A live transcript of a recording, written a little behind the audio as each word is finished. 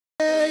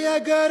I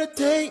gotta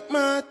take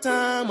my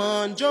time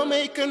on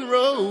Jamaican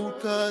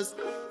road, cause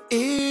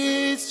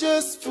it's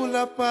just full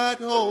of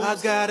potholes. I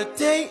gotta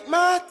take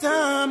my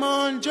time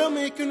on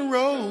Jamaican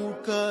road,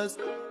 cause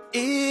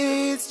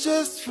it's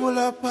just full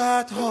of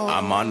potholes.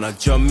 I'm on a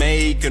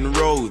Jamaican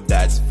road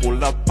that's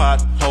full of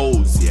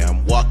potholes. Yeah,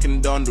 I'm walking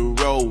down the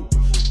road,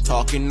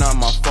 talking on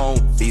my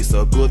phone. Feel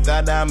so good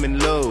that I'm in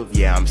love.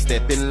 Yeah, I'm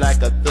stepping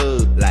like a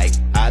thug, like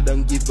I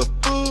don't give a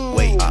fuck.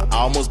 Wait, I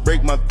almost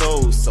break my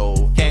toes,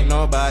 so can't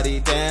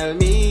nobody tell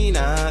me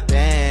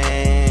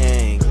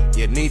nothing.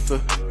 You need for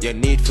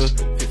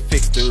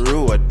fix the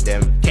road,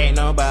 them. Can't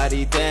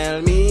nobody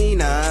tell me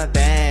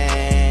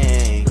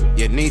nothing.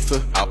 You need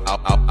for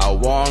I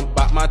want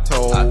back my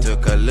toes. I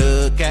took a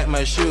look at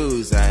my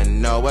shoes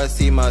and now I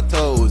see my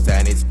toes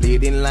and it's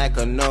bleeding like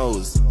a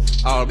nose.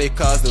 All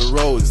because the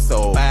road's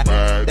so bad,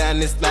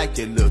 and it's like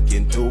you look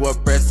into a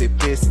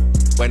precipice.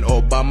 When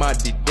Obama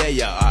did that,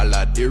 yeah, all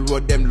of the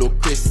road them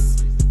look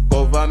crisp.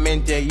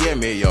 Government, you hear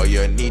me, yo,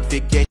 you need to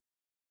get